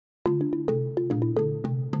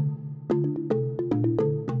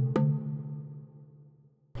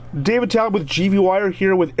David Talbot with GV Wire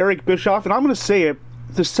here with Eric Bischoff, and I'm going to say it,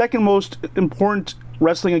 the second most important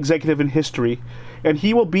wrestling executive in history, and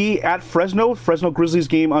he will be at Fresno Grizzlies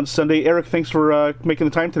game on Sunday. Eric, thanks for making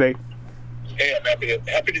the time today. Hey, I'm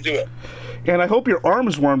happy to do it. And I hope your arm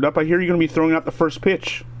is warmed up. I hear you're going to be throwing out the first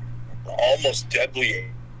pitch. Almost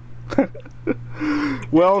deadly.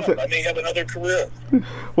 Well, I may have another career.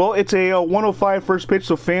 Well, it's a 105 first pitch,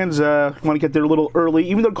 so fans want to get there a little early.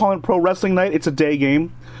 Even though they're calling it Pro Wrestling Night, it's a day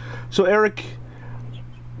game. So, Eric,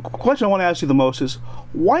 the question I want to ask you the most is,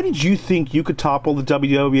 why did you think you could topple the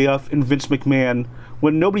WWF and Vince McMahon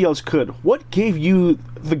when nobody else could? What gave you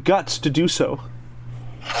the guts to do so?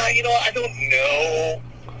 I don't know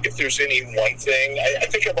if there's any one thing. I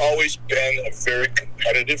think I've always been a very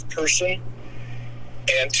competitive person.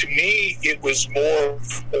 And to me, it was more,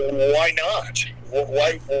 why not?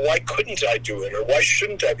 Why couldn't I do it? Or why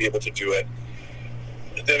shouldn't I be able to do it?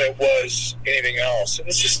 Than it was anything else. And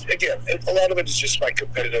it's just, again, a lot of it is just my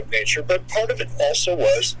competitive nature. But part of it also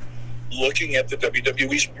was looking at the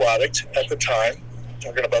WWE's product at the time,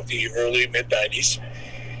 talking about the early, mid-90s,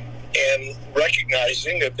 and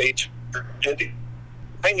recognizing that the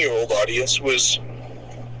 9-year-old audience was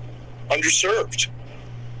underserved.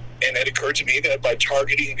 And it occurred to me that by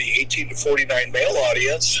targeting the 18 to 49 male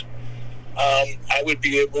audience, I would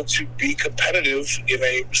be able to be competitive in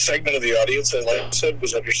a segment of the audience that, like I said,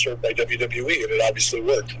 was underserved by WWE, and it obviously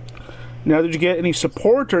worked. Now, did you get any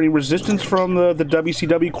support or any resistance from the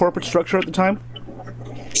WCW corporate structure at the time?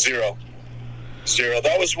 Zero.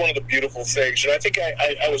 That was one of the beautiful things. And I think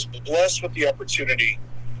I was blessed with the opportunity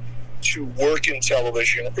to work in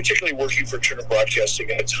television, and particularly working for Turner Broadcasting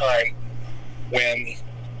at a time when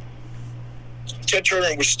Ted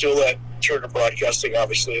Turner was still at Turner Broadcasting,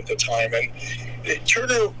 obviously, at the time. And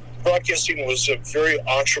Turner Broadcasting was a very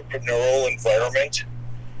entrepreneurial environment,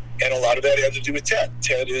 and a lot of that had to do with Ted.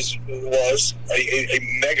 Ted was a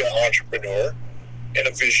mega entrepreneur and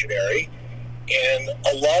a visionary, and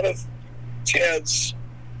a lot of Ted's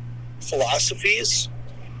philosophies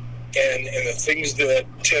and the things that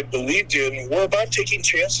Ted believed in were about taking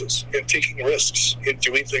chances and taking risks and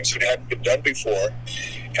doing things that hadn't been done before.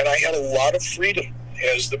 And I had a lot of freedom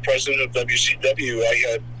as the president of WCW. I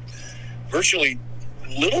had virtually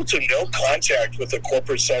little to no contact with the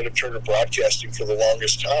corporate side of Turner Broadcasting for the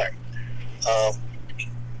longest time.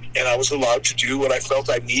 And I was allowed to do what I felt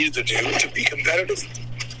I needed to do to be competitive.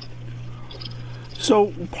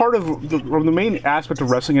 So part of the main aspect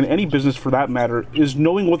of wrestling, and any business for that matter, is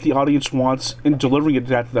knowing what the audience wants and delivering it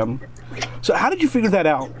to them. So how did you figure that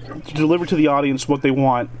out, to deliver to the audience what they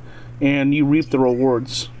want, and you reap the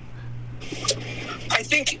rewards? I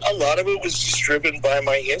think a lot of it was just driven by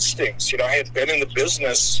my instincts. I had been in the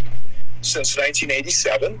business since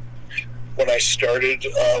 1987 when I started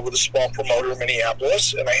with a small promoter in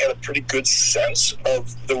Minneapolis, and I had a pretty good sense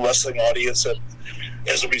of the wrestling audience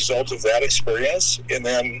as a result of that experience. And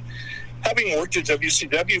then having worked at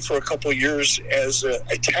WCW for a couple of years as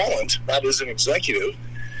a talent, not as an executive,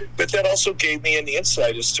 but that also gave me an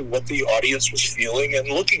insight as to what the audience was feeling and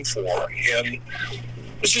looking for. And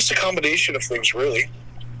it was just a combination of things, really.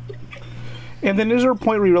 And then is there a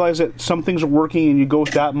point where you realize that some things are working and you go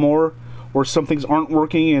with that more, or some things aren't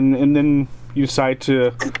working and then you decide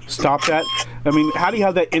to stop that? I mean, how do you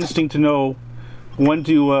have that instinct to know when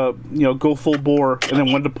to go full bore and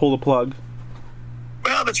then when to pull the plug?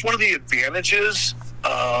 Well, that's one of the advantages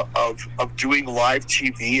of doing live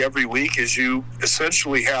TV every week, is you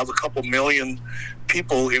essentially have a couple million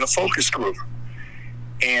people in a focus group.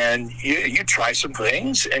 And you try some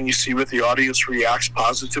things and you see what the audience reacts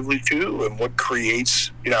positively to and what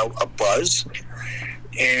creates, a buzz.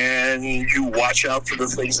 And you watch out for the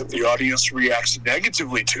things that the audience reacts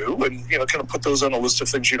negatively to, and, kind of put those on a list of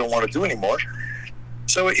things you don't want to do anymore.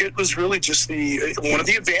 So it was really just one of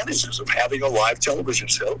the advantages of having a live television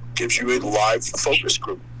show. Gives you a live focus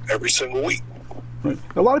group every single week. Right.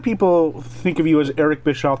 A lot of people think of you as Eric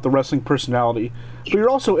Bischoff, the wrestling personality, but you're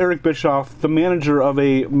also Eric Bischoff, the manager of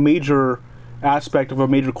a major aspect of a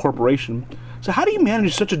major corporation. So how do you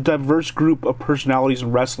manage such a diverse group of personalities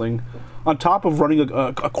in wrestling on top of running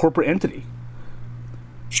a corporate entity?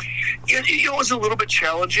 It was a little bit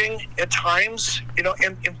challenging at times, in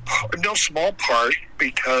no small part,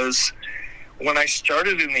 because when I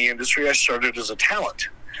started in the industry, I started as a talent.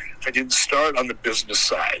 I didn't start on the business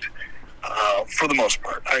side, for the most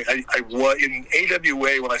part. I was in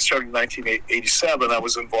AWA when I started in 1987. I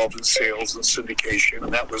was involved in sales and syndication,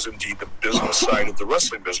 and that was indeed the business side of the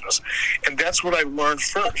wrestling business. And that's what I learned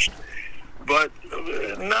first. But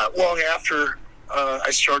not long after I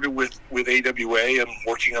started with AWA and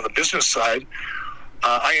working on the business side,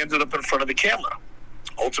 I ended up in front of the camera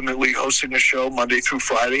ultimately hosting a show Monday through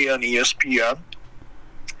Friday on ESPN.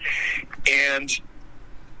 And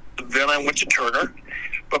then I went to Turner.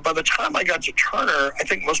 But by the time I got to Turner, I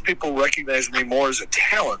think most people recognized me more as a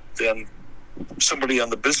talent than somebody on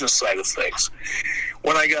the business side of things.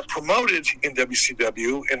 When I got promoted in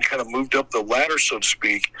WCW and kind of moved up the ladder, so to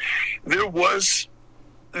speak, there were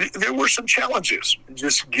some challenges.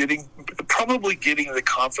 Just probably getting the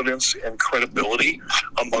confidence and credibility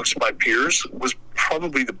amongst my peers was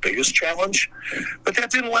probably the biggest challenge. But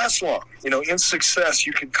that didn't last long. In success,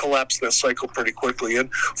 you can collapse that cycle pretty quickly.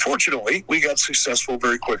 And fortunately, we got successful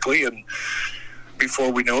very quickly. And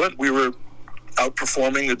before we knew it, we were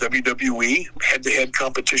outperforming the WWE head-to-head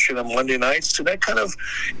competition on Monday nights. And that kind of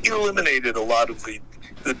eliminated a lot of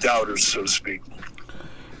the doubters, so to speak.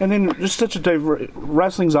 And then just such a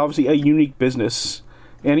wrestling's obviously a unique business,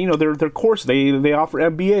 and their course they offer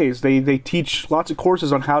MBAs. They teach lots of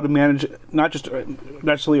courses on how to manage not just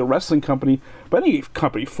necessarily a wrestling company, but any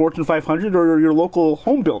company, Fortune 500 or your local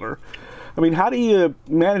home builder. I mean, how do you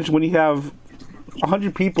manage when you have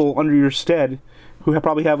 100 people under your stead who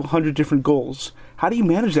probably have 100 different goals? How do you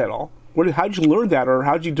manage that all? How did you learn that, or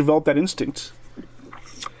how did you develop that instinct?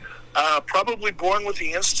 Probably born with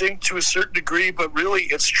the instinct to a certain degree, but really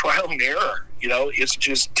it's trial and error. It's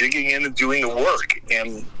just digging in and doing the work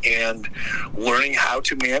and learning how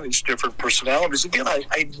to manage different personalities. Again,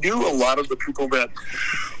 I knew a lot of the people that,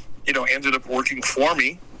 ended up working for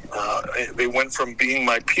me. They went from being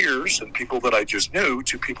my peers and people that I just knew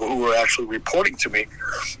to people who were actually reporting to me.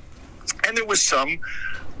 And there was some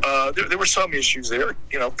there were some issues there,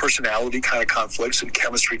 personality kind of conflicts and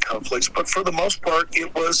chemistry conflicts. But for the most part,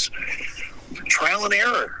 it was trial and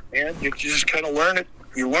error, and you just kind of learn it.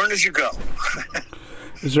 You learn as you go.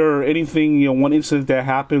 Is there anything, one incident that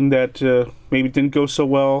happened that maybe didn't go so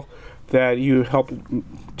well that you helped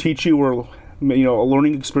teach you, or a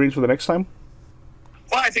learning experience for the next time?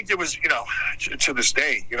 Well, I think there was, to this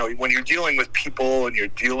day, when you're dealing with people and you're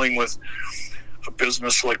dealing with a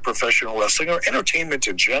business like professional wrestling or entertainment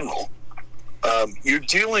in general, you're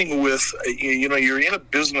dealing with, you're in a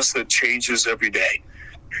business that changes every day.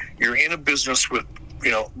 You're in a business with,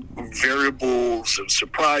 variables and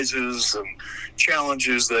surprises and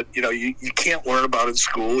challenges that, you can't learn about in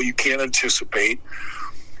school, you can't anticipate.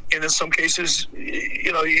 And in some cases,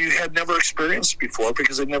 you had never experienced before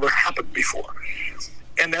because it never happened before.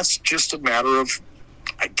 And that's just a matter of,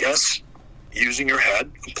 I guess, using your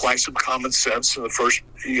head, apply some common sense in the first,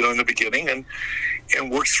 in the beginning,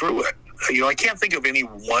 and work through it. I can't think of any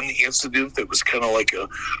one incident that was kind of like a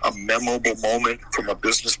memorable moment from a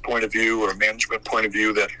business point of view or a management point of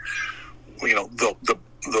view that,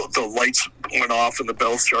 the lights went off and the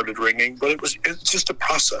bell started ringing. But it's just a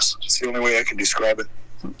process. It's the only way I can describe it.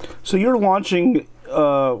 So you're launching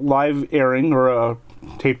live airing or a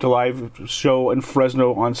tape-to-live show in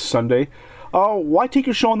Fresno on Sunday. Why take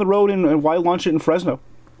your show on the road and why launch it in Fresno?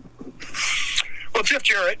 Well, Jeff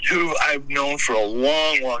Jarrett, who I've known for a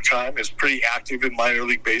long, long time, is pretty active in minor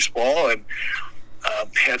league baseball and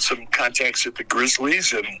had some contacts at the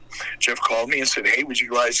Grizzlies. And Jeff called me and said, "Hey, would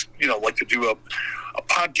you guys, like to do a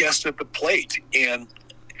podcast at the plate?" And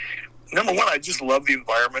number one, I just love the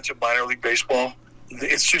environment of minor league baseball.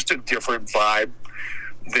 It's just a different vibe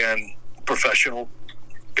than professional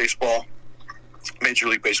baseball, Major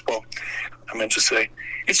League Baseball, I meant to say.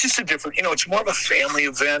 It's just a different, it's more of a family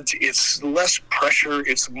event. It's less pressure.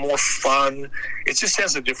 It's more fun. It just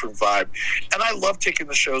has a different vibe. And I love taking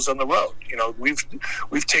the shows on the road.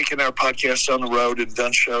 We've taken our podcast on the road and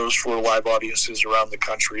done shows for live audiences around the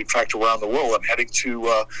country. In fact, around the world. I'm heading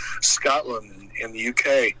to Scotland in the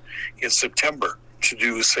UK in September to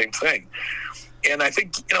do the same thing. And I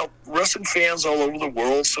think, wrestling fans all over the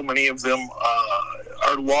world, so many of them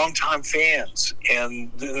are longtime fans.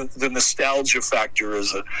 And the nostalgia factor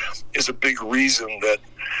is a big reason that,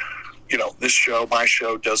 this show, my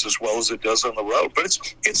show, does as well as it does on the road. But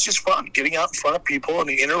it's just fun, getting out in front of people and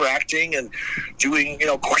interacting and doing,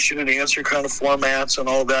 question and answer kind of formats and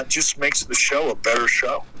all of that just makes the show a better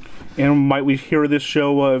show. And might we hear this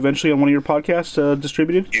show eventually on one of your podcasts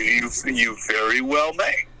distributed? You very well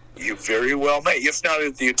may. You very well may. If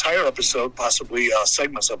not the entire episode, possibly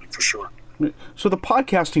segments of it for sure. So the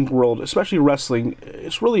podcasting world, especially wrestling,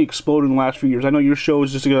 it's really exploded in the last few years. I know your show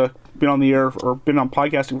has just been on the air or been on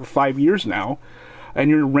podcasting for 5 years now, and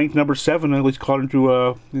you're ranked number 7, at least caught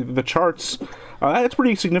into the charts. That's a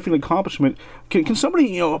pretty significant accomplishment. Can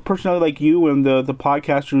somebody, a personality like you and the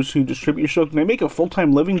podcasters who distribute your show, can they make a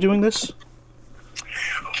full-time living doing this?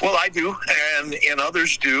 Well, I do, and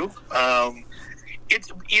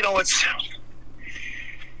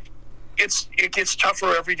it gets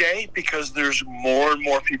tougher every day because there's more and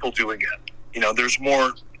more people doing it. There's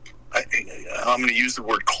more. I'm going to use the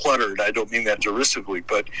word cluttered. I don't mean that derisively,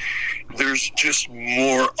 but there's just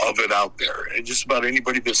more of it out there. And just about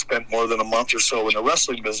anybody that spent more than a month or so in the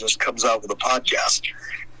wrestling business comes out with a podcast.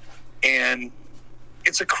 And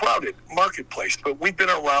it's a crowded marketplace, but we've been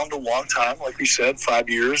around a long time. Like we said, 5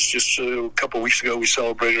 years. Just a couple of weeks ago, we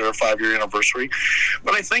celebrated our 5-year anniversary.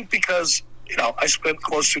 But I think because, I spent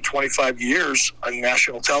close to 25 years on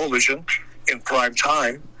national television in prime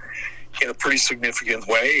time, in a pretty significant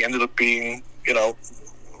way, ended up being,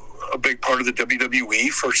 a big part of the WWE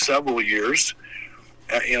for several years,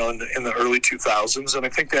 in the early 2000s. And I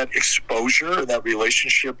think that exposure and that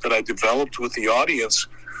relationship that I developed with the audience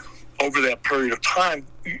over that period of time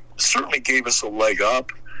certainly gave us a leg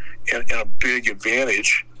up and a big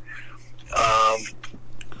advantage.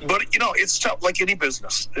 But, it's tough, like any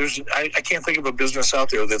business. I can't think of a business out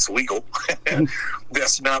there that's legal.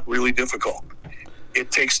 That's not really difficult. It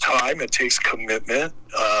takes time. It takes commitment.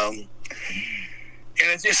 And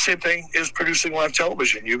it's the same thing as producing live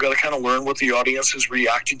television. You've got to kind of learn what the audience is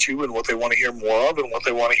reacting to and what they want to hear more of and what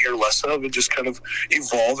they want to hear less of, and just kind of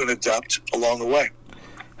evolve and adapt along the way.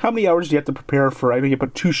 How many hours do you have to prepare for? I think you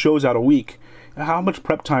put 2 shows out a week. How much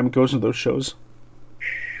prep time goes into those shows?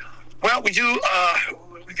 Well, we do.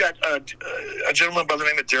 We got a gentleman by the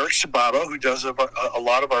name of Derek Sabato who does a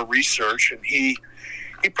lot of our research, and he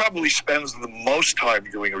probably spends the most time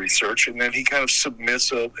doing research, and then he kind of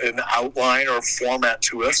submits an outline or a format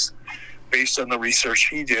to us based on the research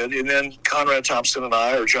he did. And then Conrad Thompson and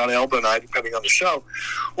I, or John Alba and I, depending on the show,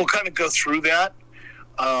 we'll kind of go through that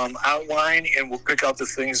outline, and we'll pick out the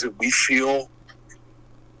things that we feel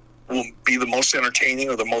will be the most entertaining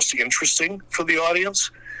or the most interesting for the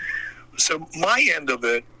audience. So my end of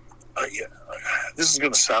it, this is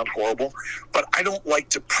going to sound horrible, but I don't like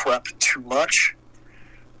to prep too much,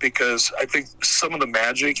 because I think some of the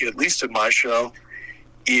magic, at least in my show,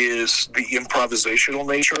 is the improvisational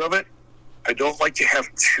nature of it. I don't like to have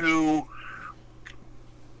too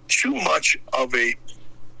much of a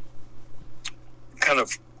kind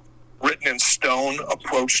of written in stone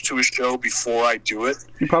approach to a show before I do it.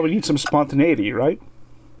 You probably need some spontaneity, right?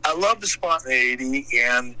 I love the spontaneity,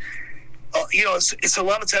 and it's a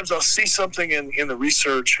lot of times I'll see something in the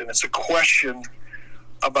research, and it's a question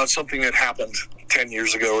about something that happened 10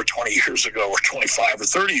 years ago or 20 years ago or 25 or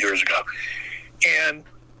 30 years ago. And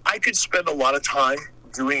I could spend a lot of time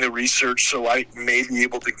doing the research, so I may be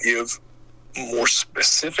able to give more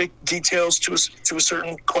specific details to a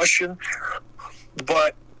certain question.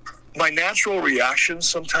 But my natural reaction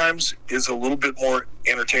sometimes is a little bit more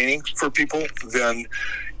entertaining for people than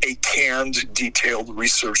a canned, detailed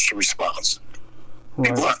research response.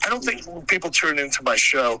 Right. I don't think when people turn into my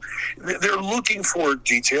show, they're looking for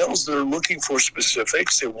details. They're looking for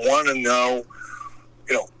specifics. They want to know,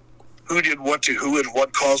 who did what to who and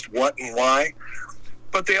what caused what and why.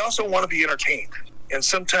 But they also want to be entertained. And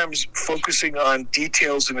sometimes focusing on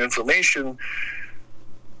details and information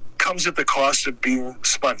comes at the cost of being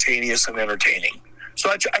spontaneous and entertaining. So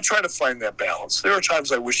I try to find that balance. There are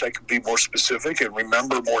times I wish I could be more specific and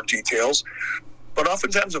remember more details. But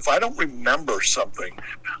oftentimes, if I don't remember something,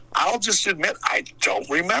 I'll just admit I don't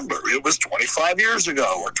remember. It was 25 years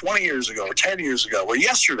ago or 20 years ago or 10 years ago or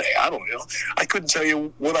yesterday. I don't know. I couldn't tell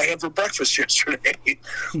you what I had for breakfast yesterday.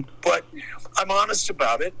 But I'm honest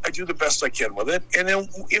about it. I do the best I can with it. And then,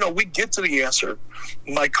 we get to the answer.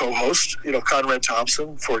 My co-host, Conrad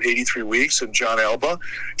Thompson for 83 Weeks and John Alba.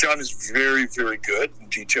 John is very, very good and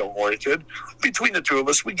detail-oriented. Between the two of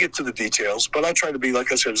us, we get to the details. But I try to be,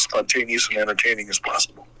 like I said, as spontaneous and entertaining as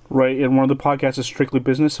possible. Right, and one of the podcasts is Strictly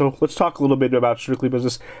Business. So let's talk a little bit about Strictly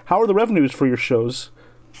Business. How are the revenues for your shows?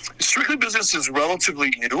 Strictly Business is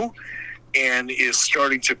relatively new and is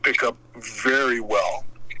starting to pick up very well.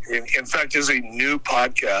 In fact, as a new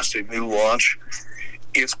podcast, a new launch,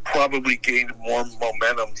 it's probably gained more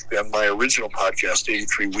momentum than my original podcast,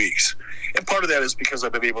 83 Weeks. And part of that is because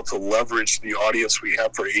I've been able to leverage the audience we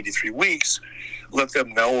have for 83 Weeks, let them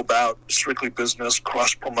know about Strictly Business,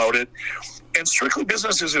 cross-promote it. And Strictly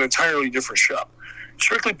Business is an entirely different show.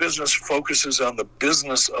 Strictly Business focuses on the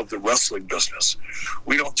business of the wrestling business.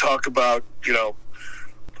 We don't talk about,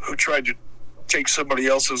 who tried to take somebody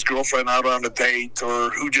else's girlfriend out on a date or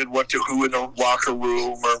who did what to who in the locker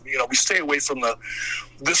room, or we stay away from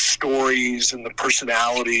the stories and the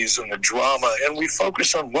personalities and the drama, and we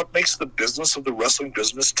focus on what makes the business of the wrestling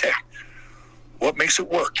business tick, what makes it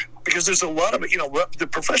work. Because there's a lot of the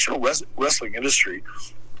professional wrestling industry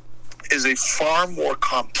is a far more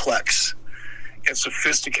complex and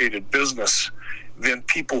sophisticated business than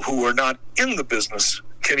people who are not in the business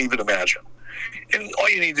can even imagine. And all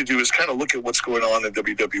you need to do is kind of look at what's going on in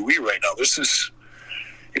WWE right now. This is,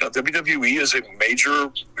 WWE is a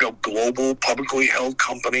major, global, publicly held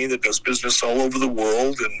company that does business all over the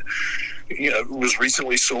world, and it was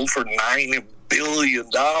recently sold for $9 billion.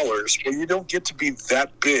 Well, you don't get to be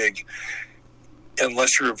that big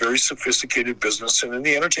unless you're a very sophisticated business. And in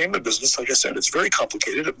the entertainment business, like I said, it's very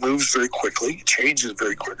complicated. It moves very quickly. It changes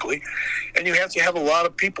very quickly. And you have to have a lot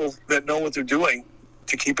of people that know what they're doing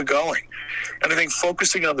to keep it going. And I think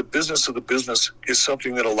focusing on the business of the business is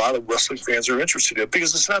something that a lot of wrestling fans are interested in,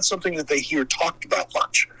 because it's not something that they hear talked about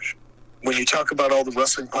much. When you talk about all the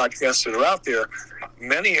wrestling podcasts that are out there,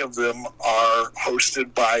 many of them are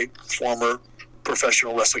hosted by former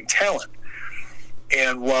professional wrestling talent.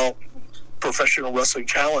 And while professional wrestling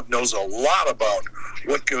talent knows a lot about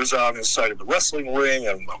what goes on inside of the wrestling ring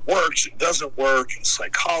and what works and doesn't work, and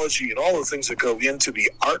psychology and all the things that go into the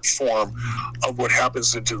art form of what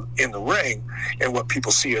happens in the ring and what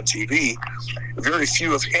people see on TV, very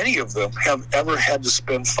few, if any of them, have ever had to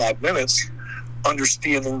spend 5 minutes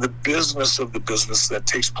understanding the business of the business that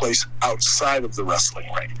takes place outside of the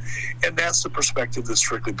wrestling ring. And that's the perspective that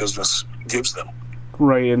Strictly Business gives them.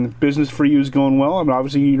 Right, and business for you is going well. I mean,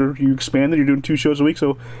 obviously you expanded. You're doing 2 shows a week,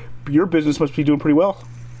 so your business must be doing pretty well.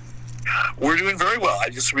 We're doing very well. I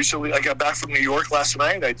got back from New York last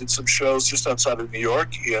night. I did some shows just outside of New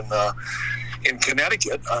York in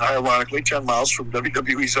Connecticut, ironically 10 miles from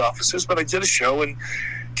WWE's offices. But I did a show in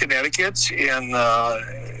Connecticut in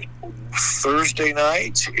Thursday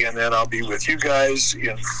night, and then I'll be with you guys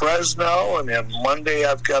in Fresno, and then Monday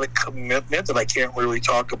I've got a commitment that I can't really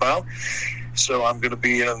talk about. So I'm going to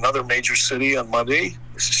be in another major city on Monday.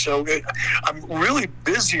 So I'm really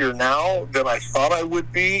busier now than I thought I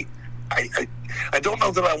would be. I don't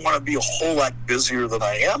know that I want to be a whole lot busier than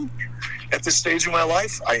I am at this stage of my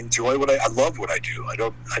life. I enjoy I love what I do.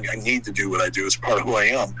 I need to do what I do. It's part of who I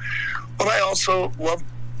am. But I also love,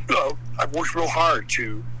 I've worked real hard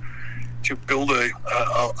to build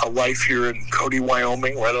a life here in Cody,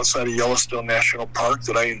 Wyoming, right outside of Yellowstone National Park,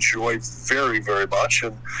 that I enjoy very, very much,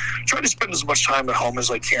 and try to spend as much time at home as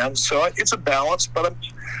I can. So it's a balance, but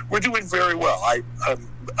we're doing very well.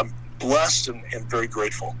 I'm blessed and very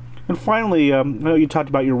grateful. And finally, I know you talked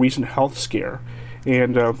about your recent health scare,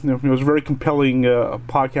 and it was a very compelling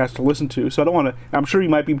podcast to listen to. So I'm sure you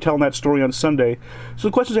might be telling that story on Sunday. So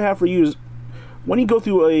the questions I have for you is, when you go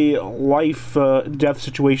through a life-death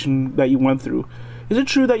situation that you went through, is it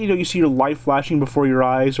true that you see your life flashing before your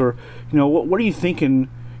eyes, or what are you thinking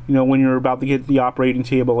when you're about to get to the operating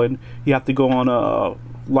table and you have to go on a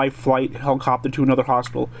life flight helicopter to another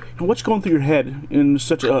hospital? And what's going through your head in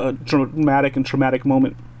such a dramatic and traumatic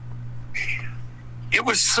moment? It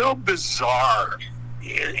was so bizarre,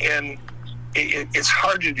 and it's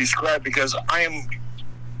hard to describe, because I am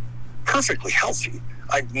perfectly healthy.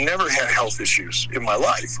 I've never had health issues in my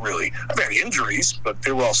life, really. I've had injuries, but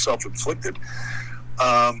they were all self-inflicted.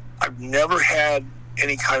 I've never had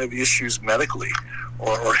any kind of issues medically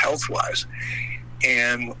or health-wise.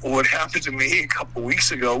 And what happened to me a couple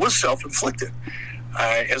weeks ago was self-inflicted.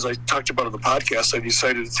 As I talked about in the podcast, I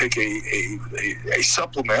decided to take a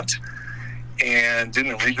supplement and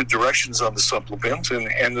didn't read the directions on the supplement,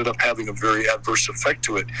 and ended up having a very adverse effect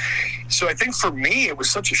to it. So I think for me, it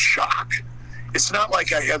was such a shock. It's not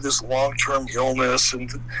like I had this long-term illness and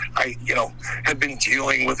I, had been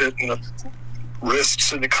dealing with it and the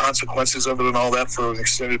risks and the consequences of it and all that for an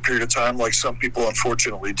extended period of time, like some people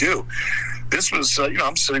unfortunately do. This was,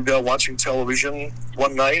 I'm sitting there watching television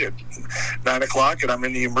one night at 9 o'clock, and I'm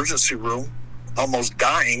in the emergency room almost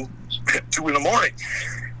dying at 2 in the morning.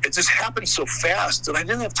 It just happened so fast that I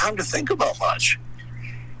didn't have time to think about much.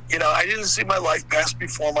 I didn't see my life pass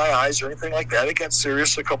before my eyes or anything like that. It got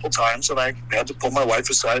serious a couple times, and I had to pull my wife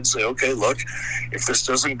aside and say, okay, look, if this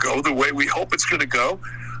doesn't go the way we hope it's going to go,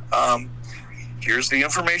 here's the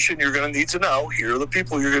information you're going to need to know. Here are the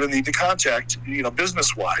people you're going to need to contact,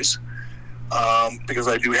 business-wise, because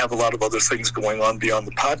I do have a lot of other things going on beyond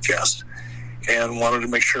the podcast, and wanted to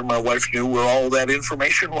make sure my wife knew where all that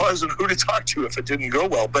information was and who to talk to if it didn't go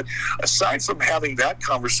well. But aside from having that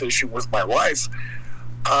conversation with my wife,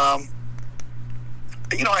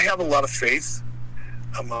 I have a lot of faith.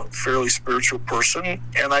 I'm a fairly spiritual person,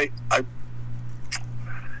 and I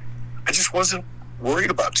just wasn't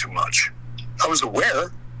worried about too much. I was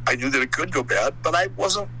aware. I knew that it could go bad, but I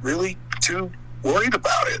wasn't really too worried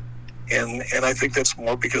about it. And I think that's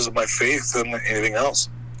more because of my faith than anything else.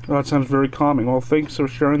 Well, that sounds very calming. Well, thanks for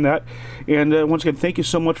sharing that. And once again, thank you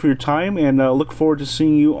so much for your time, and look forward to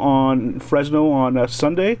seeing you on Fresno on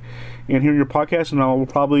Sunday and hearing your podcast, and I'll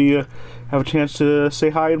probably have a chance to say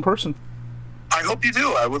hi in person. I I hope you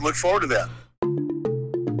do. I would look forward to that.